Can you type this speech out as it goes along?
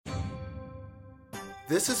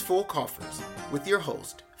This is Full Coffers with your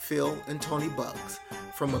host, Phil and Toni Buggs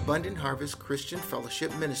from Abundant Harvest Christian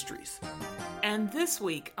Fellowship Ministries. And this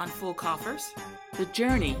week on Full Coffers, The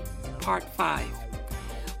Journey, Part 5.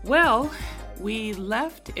 Well, we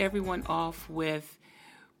left everyone off with,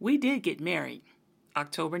 we did get married,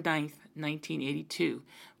 October 9th, 1982.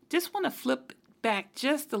 Just want to flip back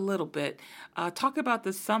just a little bit, talk about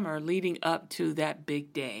the summer leading up to that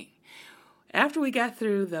big day. After we got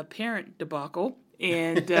through the parent debacle,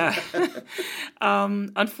 and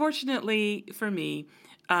unfortunately for me,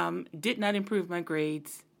 did not improve my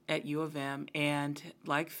grades at U of M, and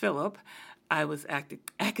like Philip, I was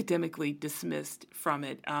academically dismissed from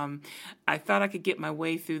it. I thought I could get my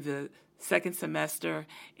way through the second semester,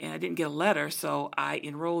 and I didn't get a letter, so I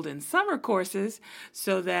enrolled in summer courses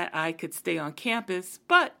so that I could stay on campus,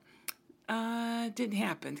 but it didn't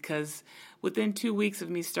happen because within 2 weeks of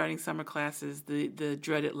me starting summer classes, the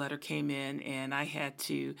dreaded letter came in, and I had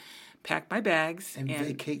to pack my bags and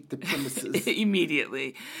vacate the premises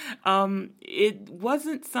immediately. It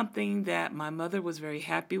wasn't something that my mother was very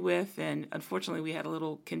happy with, and unfortunately we had a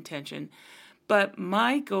little contention. But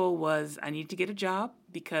my goal was I needed to get a job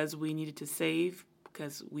because we needed to save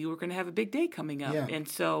because we were going to have a big day coming up. Yeah. And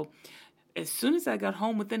so as soon as I got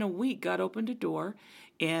home, within a week, God opened a door,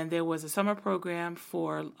 and there was a summer program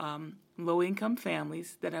for low-income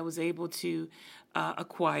families that I was able to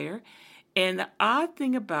acquire. And the odd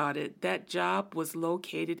thing about it, that job was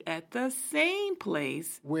located at the same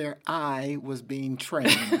place where I was being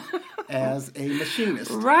trained as a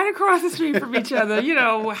machinist. Right across the street from each other. You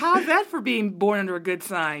know, how's that for being born under a good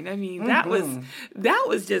sign? I mean, that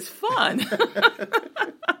was just fun.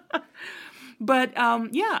 But,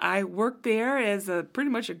 I worked there as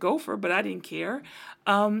pretty much a gopher, but I didn't care.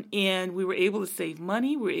 And we were able to save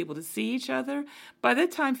money. We were able to see each other. By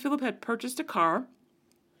that time, Philip had purchased a car.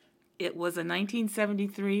 It was a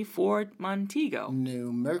 1973 Ford Montego.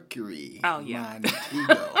 New Mercury. Oh, yeah.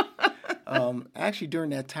 Montego. Actually, during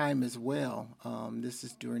that time as well, this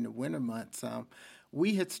is during the winter months, I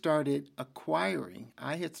had started acquiring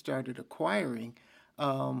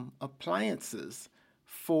appliances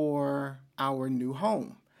for our new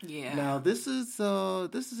home. Yeah. Now this is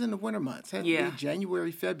in the winter months. Had to be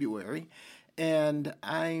January, February, and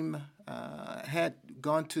I'm had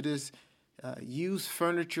gone to this used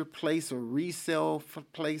furniture place or resale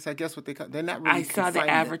place. I guess what they call. They're not really. I saw the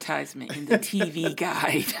advertisement in the TV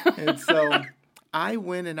guide. And so I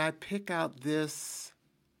went and I pick out this.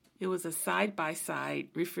 It was a side-by-side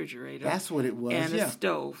refrigerator. That's what it was. And a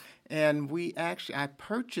stove. And I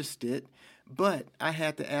purchased it. But I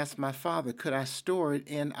had to ask my father, could I store it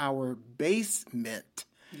in our basement?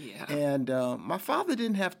 Yeah. And my father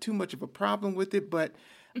didn't have too much of a problem with it, but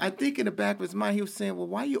I think in the back of his mind, he was saying, well,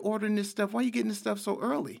 why are you ordering this stuff? Why are you getting this stuff so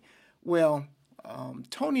early? Well,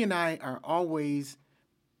 Toni and I are always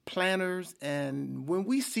planners, and when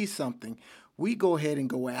we see something, we go ahead and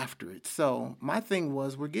go after it. So my thing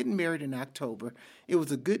was, we're getting married in October. It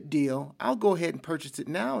was a good deal. I'll go ahead and purchase it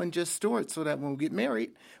now and just store it so that when we get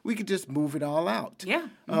married, we could just move it all out. Yeah.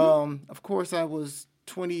 Mm-hmm. Of course, I was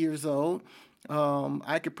 20 years old.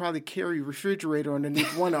 I could probably carry a refrigerator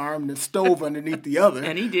underneath one arm and the stove underneath the other.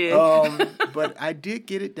 And he did. But I did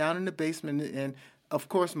get it down in the basement. And, of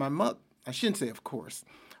course, I shouldn't say of course.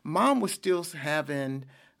 Mom was still having...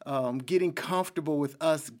 getting comfortable with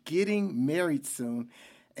us getting married soon.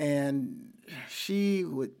 And she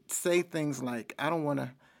would say things like, I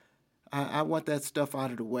want that stuff out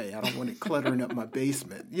of the way. I don't want it cluttering up my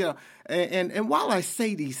basement. You know, and while I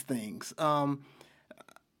say these things,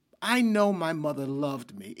 I know my mother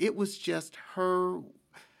loved me. It was just her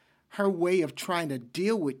way of trying to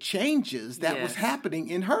deal with changes that was happening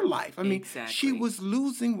in her life. I mean, she was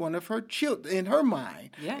losing one of her children in her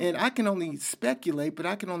mind. Yeah. And I can only speculate, but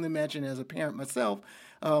I can only imagine as a parent myself,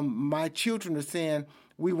 my children are saying,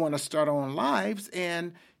 we want to start our own lives,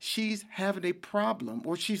 and she's having a problem,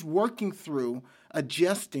 or she's working through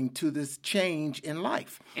adjusting to this change in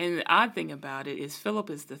life. And the odd thing about it is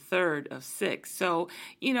Philip is the third of six. So,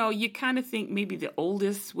 you kind of think maybe the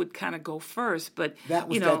oldest would kind of go first, but that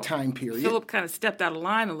was that time period. Philip kind of stepped out of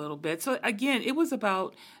line a little bit. So again, it was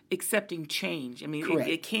about accepting change. I mean,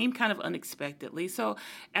 it came kind of unexpectedly. So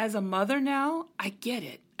as a mother now, I get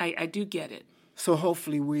it. I do get it. So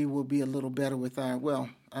hopefully we will be a little better with our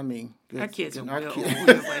kids are real old.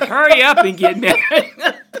 Like, hurry up and get married,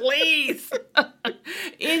 please.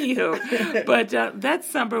 Anywho, but that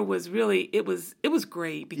summer was really it was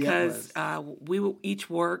great because we would each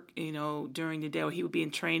work, during the day. Or he would be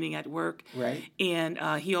in training at work, Right. And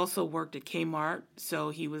he also worked at Kmart, so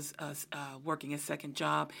he was working a second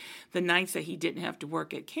job. The nights that he didn't have to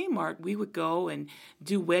work at Kmart, we would go and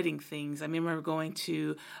do wedding things. I remember going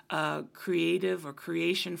to Creative or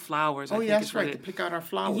Creation Flowers. Oh, I think yeah, is that's what right. To pick out our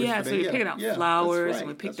flowers. Yeah, so we picked out flowers, right, and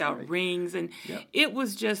we picked that's out right. rings, and it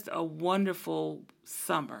was just a wonderful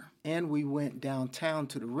summer. And we went downtown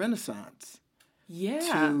to the Renaissance Yeah.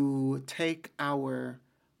 to take our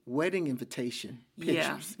wedding invitation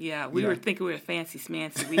pictures. Yeah. We were thinking we were fancy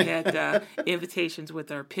smancy. We had invitations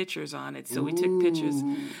with our pictures on it, so we took pictures.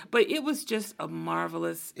 But it was just a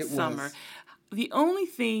marvelous summer. Was. The only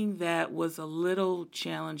thing that was a little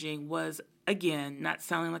challenging was, again, not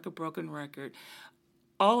sounding like a broken record,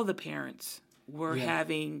 all of the parents were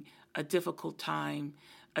having a difficult time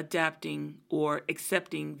adapting or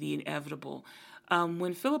accepting the inevitable.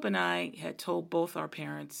 When Philip and I had told both our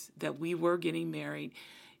parents that we were getting married,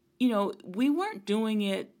 we weren't doing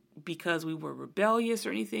it because we were rebellious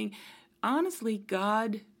or anything. Honestly,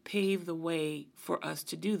 God paved the way for us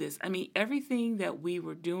to do this. Everything that we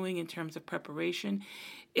were doing in terms of preparation,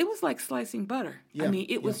 it was like slicing butter. Yeah,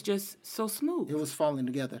 it was just so smooth. It was falling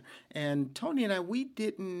together. And Toni and I, we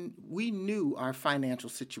knew our financial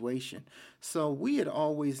situation. So we had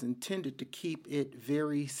always intended to keep it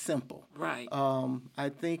very simple. Right. I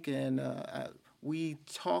think, we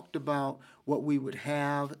talked about what we would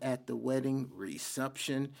have at the wedding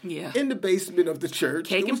reception in the basement of the church.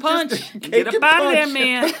 Cake and punch. Get up out of there,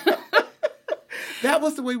 man. That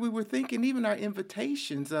was the way we were thinking. Even our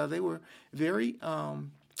invitations, they were very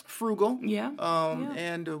frugal. Yeah.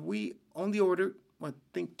 And we only ordered, I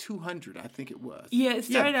think 200, I think it was. Yeah, it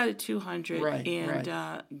started out at 200. Right,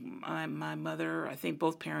 and my mother, I think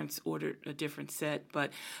both parents ordered a different set,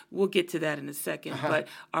 but we'll get to that in a second. But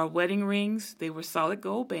our wedding rings, they were solid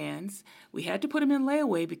gold bands. We had to put them in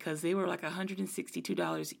layaway because they were like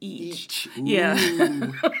 $162 each. Yeah.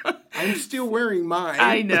 I'm still wearing mine.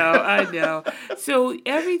 I know. So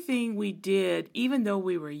everything we did, even though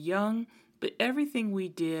we were young, but everything we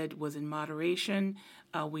did was in moderation.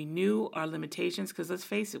 We knew our limitations because, let's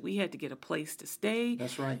face it, we had to get a place to stay.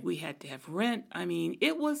 That's right. We had to have rent.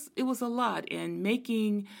 It was a lot. And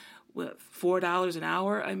making $4 an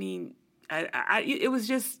hour, it was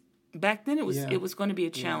just, back then it was going to be a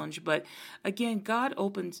challenge. Yeah. But again, God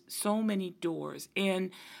opened so many doors. And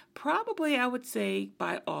probably I would say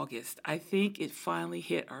by August, I think it finally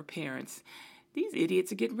hit our parents. These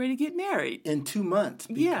idiots are getting ready to get married. In 2 months,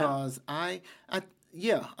 because by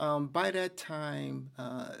that time,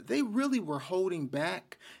 they really were holding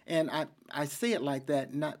back. And I say it like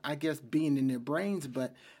that, not, I guess, being in their brains,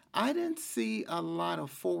 but I didn't see a lot of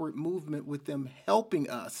forward movement with them helping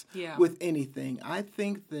us with anything. I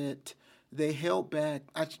think that they held back.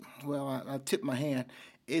 I tipped my hand.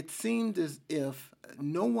 It seemed as if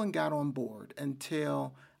no one got on board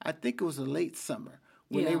until, I think it was a late summer,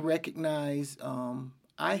 when they recognized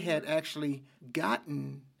I had actually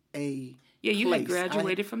gotten a you place. had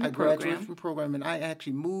graduated from the program. I graduated from the program, and I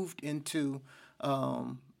actually moved into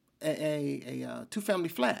a 2-family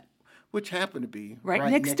flat, which happened to be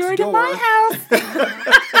right next door to my house.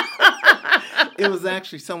 It was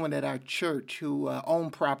actually someone at our church who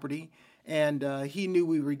owned property, and he knew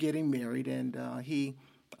we were getting married, and he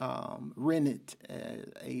rented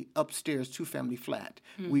a upstairs 2-family flat.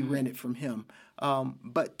 Mm-hmm. We rented from him.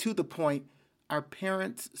 But to the point, our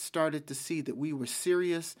parents started to see that we were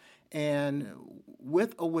serious, and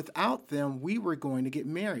with or without them, we were going to get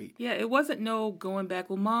married. Yeah, it wasn't no going back,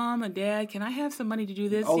 well, Mom and Dad, can I have some money to do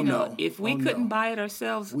this? No. If we couldn't buy it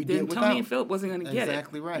ourselves, then Toni and Philip wasn't going to get it.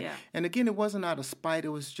 Exactly right. Yeah. And again, it wasn't out of spite. It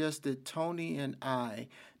was just that Toni and I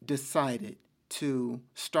decided to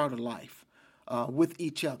start a life with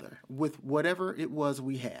each other, with whatever it was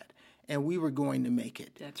we had. And we were going to make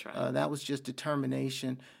it. That's right. That was just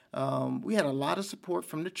determination. We had a lot of support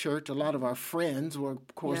from the church. A lot of our friends were,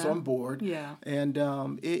 of course, on board. Yeah. And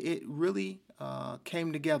it really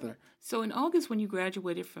came together. So in August, when you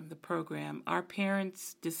graduated from the program, our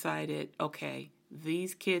parents decided, okay,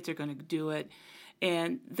 these kids are going to do it.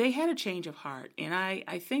 And they had a change of heart. And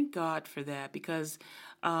I thank God for that, because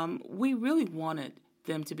we really wanted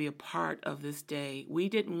them to be a part of this day. We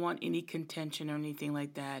didn't want any contention or anything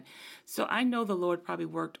like that. So I know the Lord probably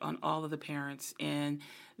worked on all of the parents, and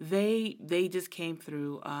they just came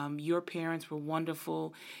through. Your parents were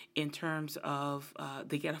wonderful in terms of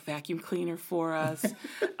they got a vacuum cleaner for us.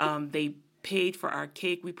 They paid for our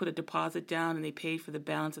cake. We put a deposit down, and they paid for the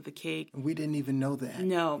balance of the cake. We didn't even know that.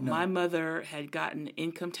 No, my mother had gotten an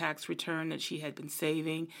income tax return that she had been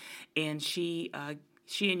saving, and she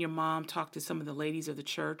and your mom talked to some of the ladies of the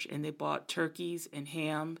church, and they bought turkeys and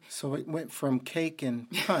ham. So it went from cake and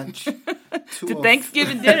punch to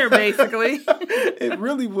Thanksgiving dinner, basically. It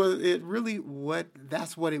really was.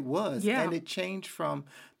 That's what it was. Yeah. And it changed from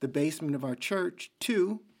the basement of our church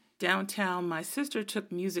to downtown. My sister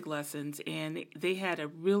took music lessons, and they had a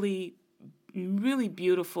really, really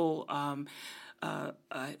beautiful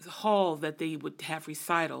hall that they would have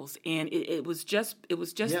recitals, and it was just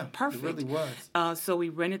perfect. It really was. So we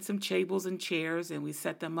rented some tables and chairs, and we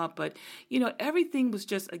set them up. But everything was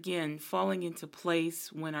just again falling into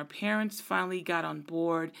place when our parents finally got on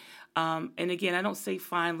board. And again, I don't say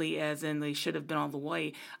finally as in they should have been all the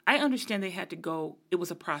way. I understand they had to go. It was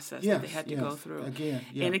a process that they had to go through.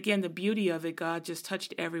 And again, the beauty of it, God just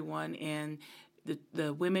touched everyone, and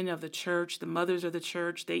the women of the church, the mothers of the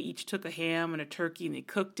church, they each took a ham and a turkey and they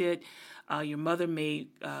cooked it. Your mother made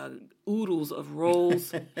oodles of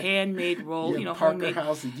rolls, handmade rolls, Parker homemade.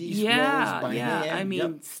 House yeast rolls by hand. I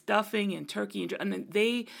mean, stuffing and turkey, and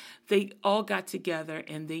they all got together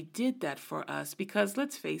and they did that for us because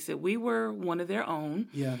let's face it, we were one of their own.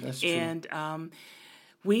 Yeah, that's true. And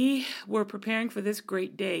we were preparing for this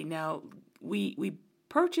great day. Now we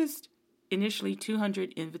purchased initially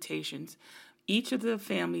 200 invitations. Each of the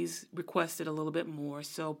families requested a little bit more,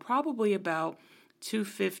 so probably about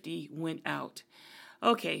 250 went out.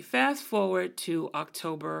 Okay, fast forward to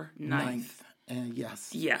October 9th. And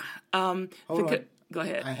yes. Yeah. Hold on. Go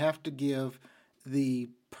ahead. I have to give the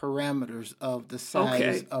parameters of the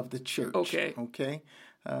size of the church. Okay.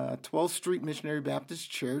 12th Street Missionary Baptist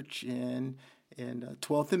Church in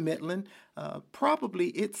 12th and Midland. Probably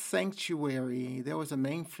its sanctuary, there was a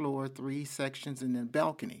main floor, 3 sections, and then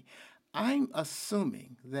balcony. I'm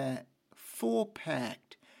assuming that full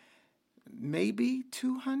packed, maybe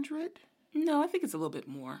 200? No, I think it's a little bit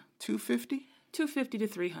more. 250? 250 to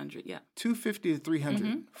 300, yeah. 250 to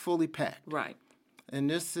 300, fully packed. Right. And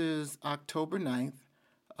this is October 9th.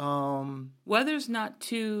 Weather's not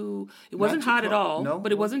too. It wasn't hot at all, no,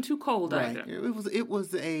 but it wasn't too cold either. It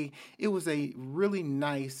was a really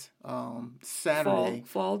nice Saturday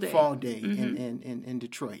fall day in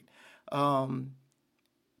Detroit.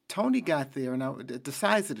 Toni got there, and the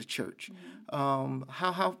size of the church.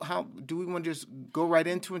 How do we want to just go right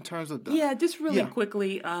into in terms of the? Yeah, just really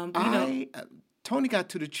quickly. Toni got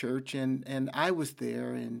to the church, and I was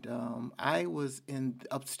there, and I was in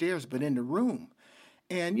upstairs, but in the room,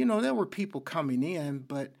 and there were people coming in,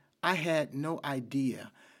 but I had no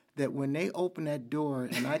idea that when they opened that door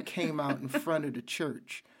and I came out in front of the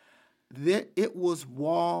church, that it was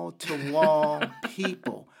wall to wall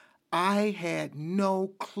people. I had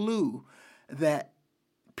no clue that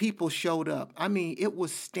people showed up. I mean, it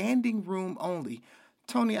was standing room only.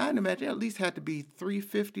 Toni, I'd imagine at least had to be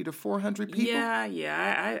 350 to 400 people.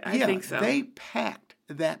 Yeah, I think so. They packed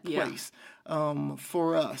that place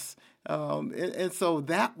for us. And so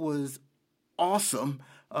that was awesome.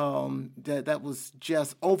 That was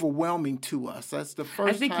just overwhelming to us. That's the first time.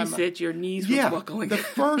 I think you said your knees were buckling. The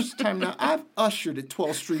first time. Now, I've ushered at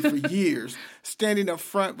 12th Street for years, standing up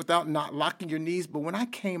front without not locking your knees. But when I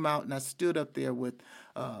came out and I stood up there with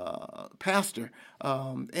Pastor,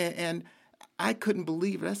 and I couldn't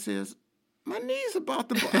believe it. I says, my knees about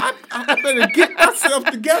to. I better get myself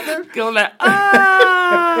together. Go like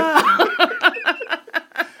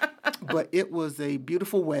But it was a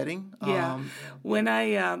beautiful wedding. Yeah. When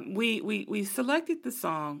we selected the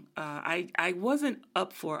song, I wasn't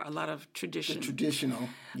up for a lot of tradition. The traditional.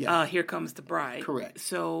 Yeah. Here Comes the Bride. Correct.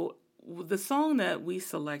 So the song that we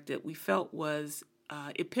selected, we felt was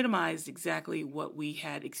epitomized exactly what we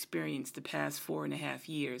had experienced the past 4.5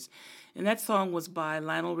 years. And that song was by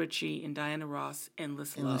Lionel Richie and Diana Ross,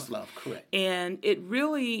 Endless Love. Endless Love, correct. And it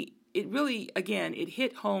really, again, it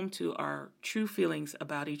hit home to our true feelings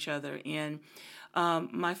about each other. And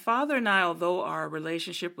my father and I, although our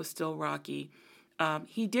relationship was still rocky,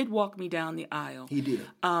 he did walk me down the aisle. He did.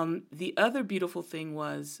 The other beautiful thing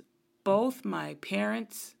was both my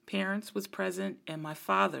parents was present and my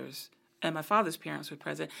father's parents were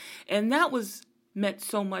present. And that meant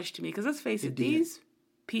so much to me because let's face it, these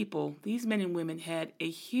people, these men and women had a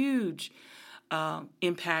huge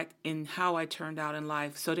impact in how I turned out in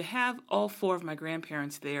life. So to have all 4 of my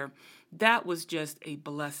grandparents there, that was just a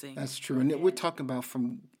blessing. That's true. And we're talking about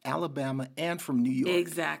from Alabama and from New York.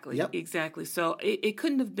 Exactly. Yep. Exactly. So it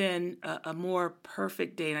couldn't have been a more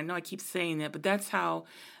perfect day. And I know I keep saying that, but that's how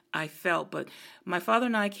I felt. But my father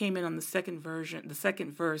and I came in on the second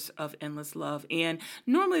verse of Endless Love. And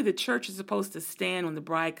normally the church is supposed to stand when the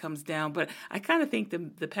bride comes down. But I kind of think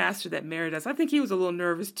the pastor that married us, I think he was a little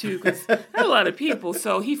nervous too because there had a lot of people.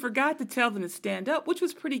 So he forgot to tell them to stand up, which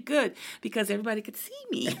was pretty good because everybody could see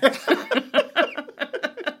me.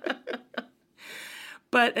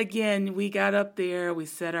 But again, we got up there, we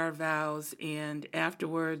said our vows, and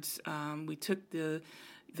afterwards we took the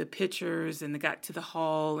pictures and got to the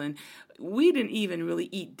hall, and we didn't even really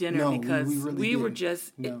eat dinner because we were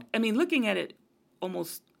just, I mean, looking at it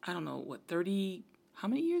almost, I don't know, 30, how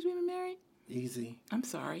many years we've been married? Easy. I'm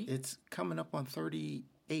sorry. It's coming up on 38.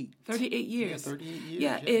 38 years. Yeah, 38 years.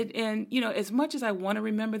 Yeah, and as much as I want to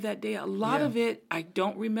remember that day, a lot of it I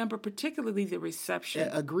don't remember, particularly the reception.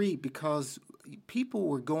 Agreed, because people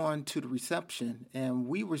were going to the reception, and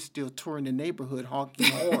we were still touring the neighborhood honking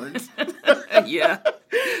horns. Yeah.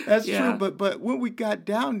 That's true. But when we got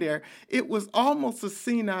down there, it was almost a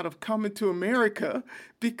scene out of Coming to America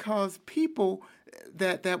because people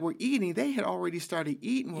that were eating, they had already started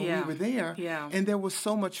eating when we were there. Yeah. And there was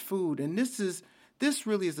so much food. And this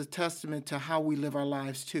really is a testament to how we live our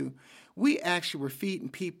lives, too. We actually were feeding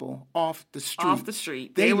people off the street. Off the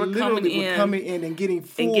street. They were literally coming in and getting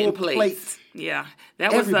full plates. Yeah.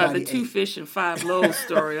 That was the 2 fish and 5 loaves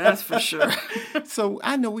story, that's for sure. So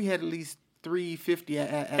I know we had at least 350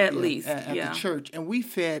 at the church, and we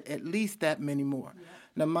fed at least that many more. Yeah.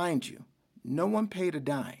 Now, mind you, no one paid a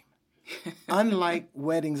dime. Unlike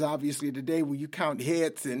weddings, obviously, today where you count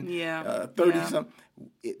heads and 30-something,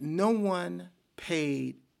 no one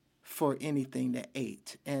paid for anything that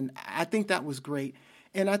ate. And I think that was great.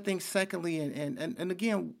 And I think secondly, and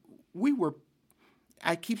again, we were,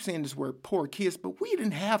 I keep saying this word, poor kids, but we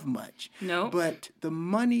didn't have much. No. But the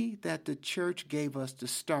money that the church gave us to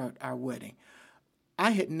start our wedding,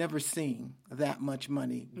 I had never seen that much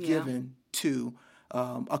money given to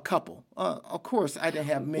a couple. Of course, I didn't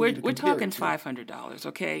have many to compare talking it to. $500,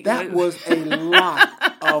 okay? That was a lot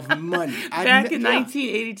of money. Back in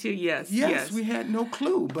 1982, yes. We had no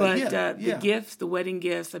clue. But the gifts, the wedding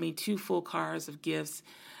gifts, 2 full cars of gifts.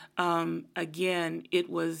 Again, it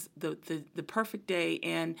was the perfect day.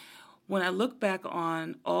 And when I look back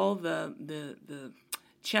on all the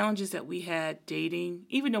challenges that we had dating,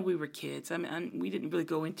 even though we were kids, we didn't really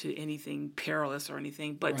go into anything perilous or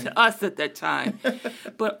anything, but to us at that time.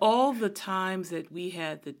 But all the times that we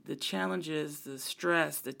had the challenges, the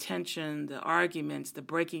stress, the tension, the arguments, the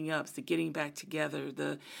breaking ups, the getting back together,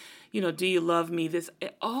 the do you love me?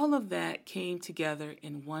 All of that came together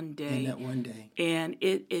in one day. In that one day. And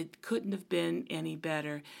it couldn't have been any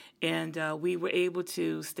better. And we were able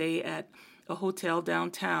to stay at a hotel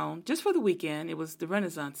downtown just for the weekend. It was the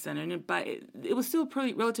Renaissance Center, and it was still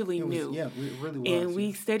relatively new. It really was. And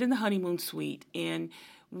we stayed in the honeymoon suite, and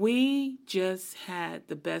we just had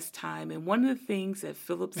the best time. And one of the things that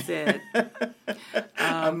Philip said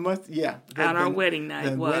on our wedding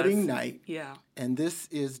night was... wedding night, yeah. And this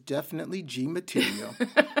is definitely G material.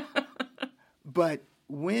 But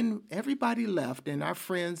when everybody left and our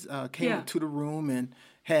friends came up to the room and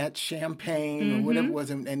had champagne or whatever it was,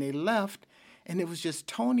 and they left, and it was just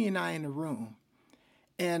Toni and I in the room.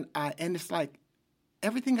 And it's like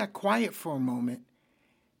everything got quiet for a moment.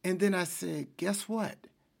 And then I said, guess what?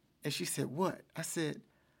 And she said, what? I said,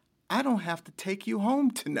 I don't have to take you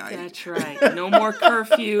home tonight. That's right. No more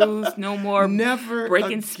curfews, no more breaking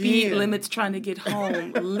again. Speed limits trying to get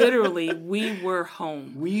home. Literally, we were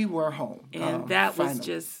home. We were home. And that was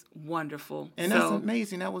just wonderful. And that's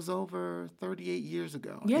amazing. That was over 38 years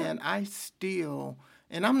ago. Yeah. And I still,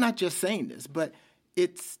 and I'm not just saying this, but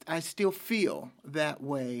I still feel that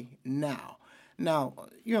way now. Now,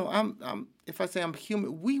 if I say I'm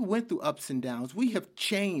human, we went through ups and downs. We have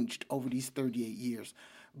changed over these 38 years.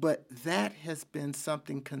 But that has been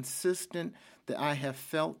something consistent that I have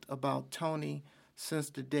felt about Toni since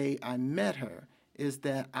the day I met her, is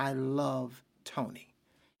that I love Toni.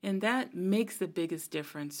 And that makes the biggest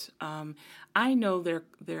difference. I know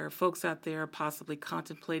there are folks out there possibly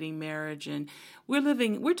contemplating marriage, and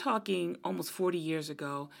we're talking almost 40 years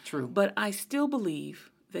ago. True. But I still believe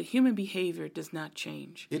that human behavior does not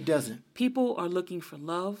change. It doesn't. People are looking for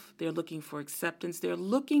love. They're looking for acceptance. They're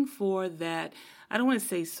looking for that, I don't want to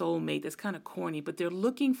say soulmate, that's kind of corny, but they're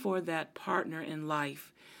looking for that partner in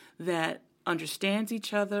life that understands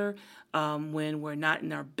each other when we're not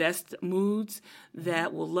in our best moods,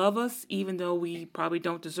 that will love us even though we probably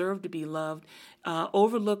don't deserve to be loved,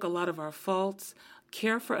 overlook a lot of our faults,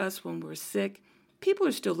 care for us when we're sick. People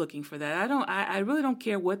are still looking for that. I really don't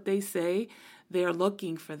care what they say. they're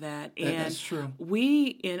looking for that. And That's true. we,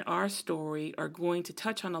 in our story, are going to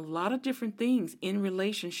touch on a lot of different things in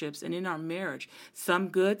relationships and in our marriage. Some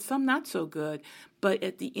good, some not so good. But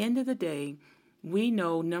at the end of the day, we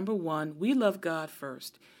know, number one, we love God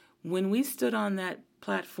first. When we stood on that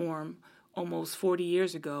platform almost 40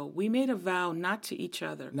 years ago, we made a vow not to each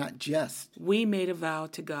other. Not just. We made a vow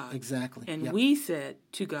to God. Exactly. And Yep. we said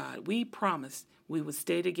to God, we promised we would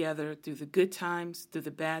stay together through the good times, through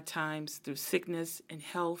the bad times, through sickness and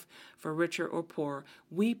health, for richer or poorer.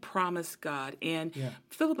 We promised God. And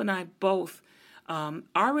Philip and I both,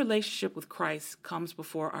 our relationship with Christ comes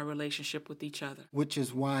before our relationship with each other. Which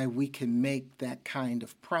is why we can make that kind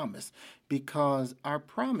of promise, because our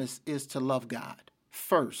promise is to love God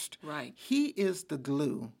first. Right. He is the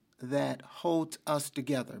glue that holds us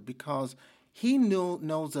together, because he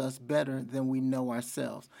knows us better than we know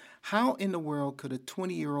ourselves. How in the world could a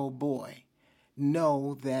 20-year-old boy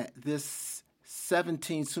know that this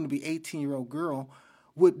 17, soon to be 18-year-old girl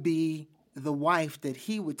would be the wife that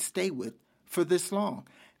he would stay with for this long?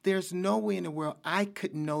 There's no way in the world I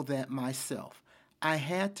could know that myself. I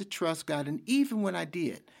had to trust God, and even when I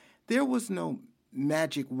did, there was no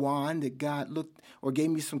magic wand that God looked or gave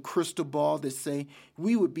me some crystal ball that say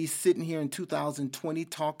we would be sitting here in 2020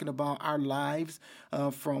 talking about our lives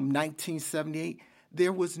from 1978.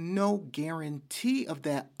 There was no guarantee of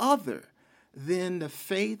that other than the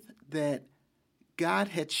faith that God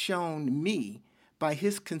had shown me by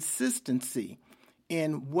his consistency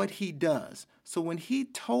in what he does. So when he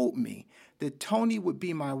told me that Toni would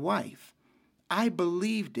be my wife, I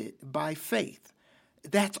believed it by faith.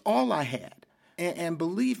 That's all I had. And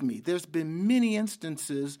believe me, there's been many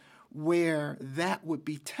instances where that would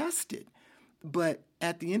be tested. But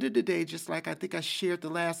at the end of the day, just like I think I shared the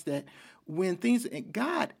last, that when things, and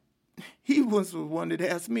God, he was the one that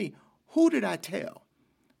asked me, who did I tell?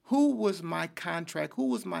 Who was my contract? Who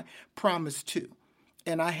was my promise to?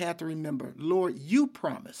 And I had to remember, Lord, you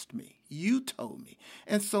promised me. You told me.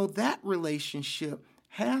 And so that relationship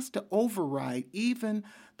has to override even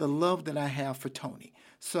the love that I have for Toni.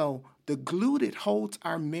 So the glue that holds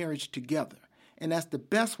our marriage together, and that's the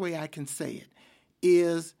best way I can say it,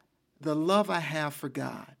 is the love I have for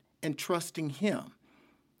God and trusting him.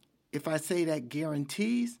 If I say that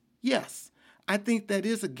guarantees, yes, I think that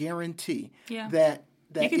is a guarantee. Yeah. That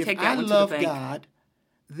You can if take that I one to the love bank. God,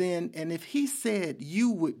 then, and if he said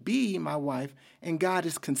you would be my wife, and God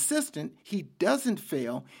is consistent, he doesn't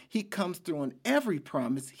fail, he comes through on every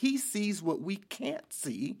promise, he sees what we can't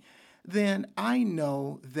see, then I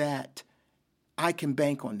know that I can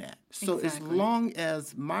bank on that. So as long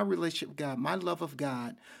as my relationship with God, my love of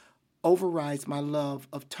God, overrides my love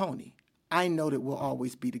of Toni, I know that we'll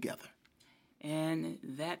always be together. And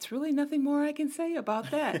that's really nothing more I can say about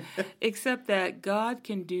that, except that God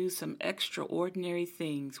can do some extraordinary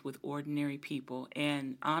things with ordinary people.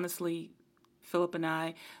 And honestly, Philip and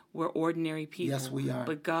I, we're ordinary people. Yes, we are.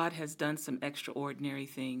 But God has done some extraordinary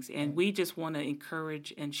things. And we just want to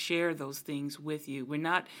encourage and share those things with you. We're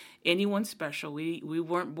not anyone special. We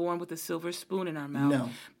weren't born with a silver spoon in our mouth. No.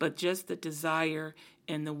 But just the desire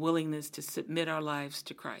and the willingness to submit our lives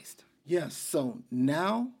to Christ. Yes, so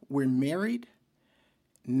now we're married.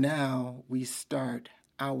 Now we start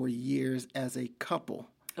our years as a couple.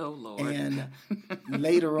 Oh, Lord. And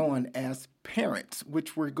later on as parents,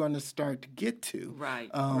 which we're going to start to get to. Right.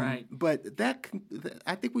 But that,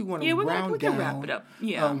 I think we want to round can down wrap it up.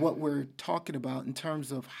 Yeah. what we're talking about in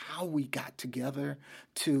terms of how we got together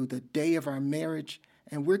to the day of our marriage.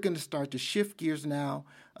 And we're going to start to shift gears now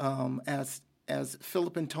as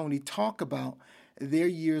Philip and Toni talk about their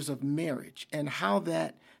years of marriage and how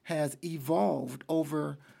that has evolved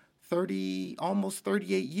over almost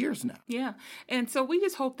 38 years now. Yeah. And so we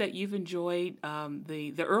just hope that you've enjoyed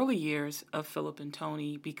the early years of Philip and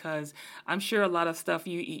Toni, because I'm sure a lot of stuff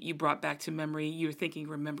you brought back to memory. You're thinking,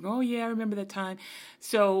 remembering, oh, yeah, I remember that time.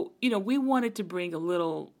 So, we wanted to bring a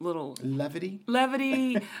little Levity,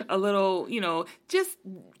 a little, just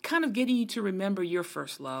kind of getting you to remember your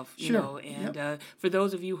first love, and for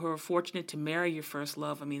those of you who are fortunate to marry your first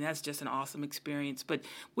love, I mean, that's just an awesome experience. But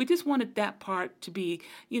we just wanted that part to be,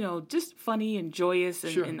 just funny and joyous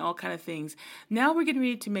and all kind of things. Now we're getting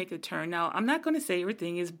ready to make a turn. Now, I'm not going to say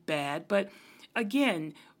everything is bad, but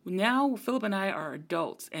again, now Philip and I are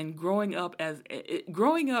adults, and growing up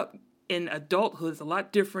in adulthood is a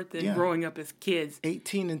lot different than growing up as kids.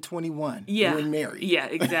 18 and 21. Yeah. We're married. Yeah,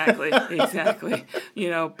 exactly. Exactly.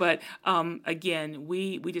 But again,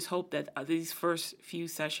 we just hope that these first few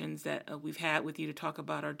sessions that we've had with you to talk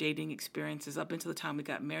about our dating experiences up until the time we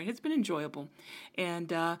got married, it's been enjoyable.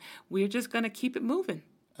 And we're just going to keep it moving.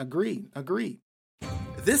 Agreed.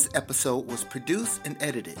 This episode was produced and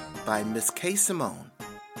edited by Miss K. Simone.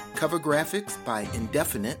 Cover graphics by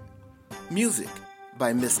Indefinite. Music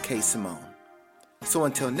by Miss K. Simone. So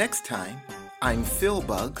until next time, I'm Phil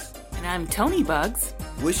Bugs. And I'm Toni Bugs.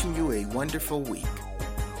 Wishing you a wonderful week.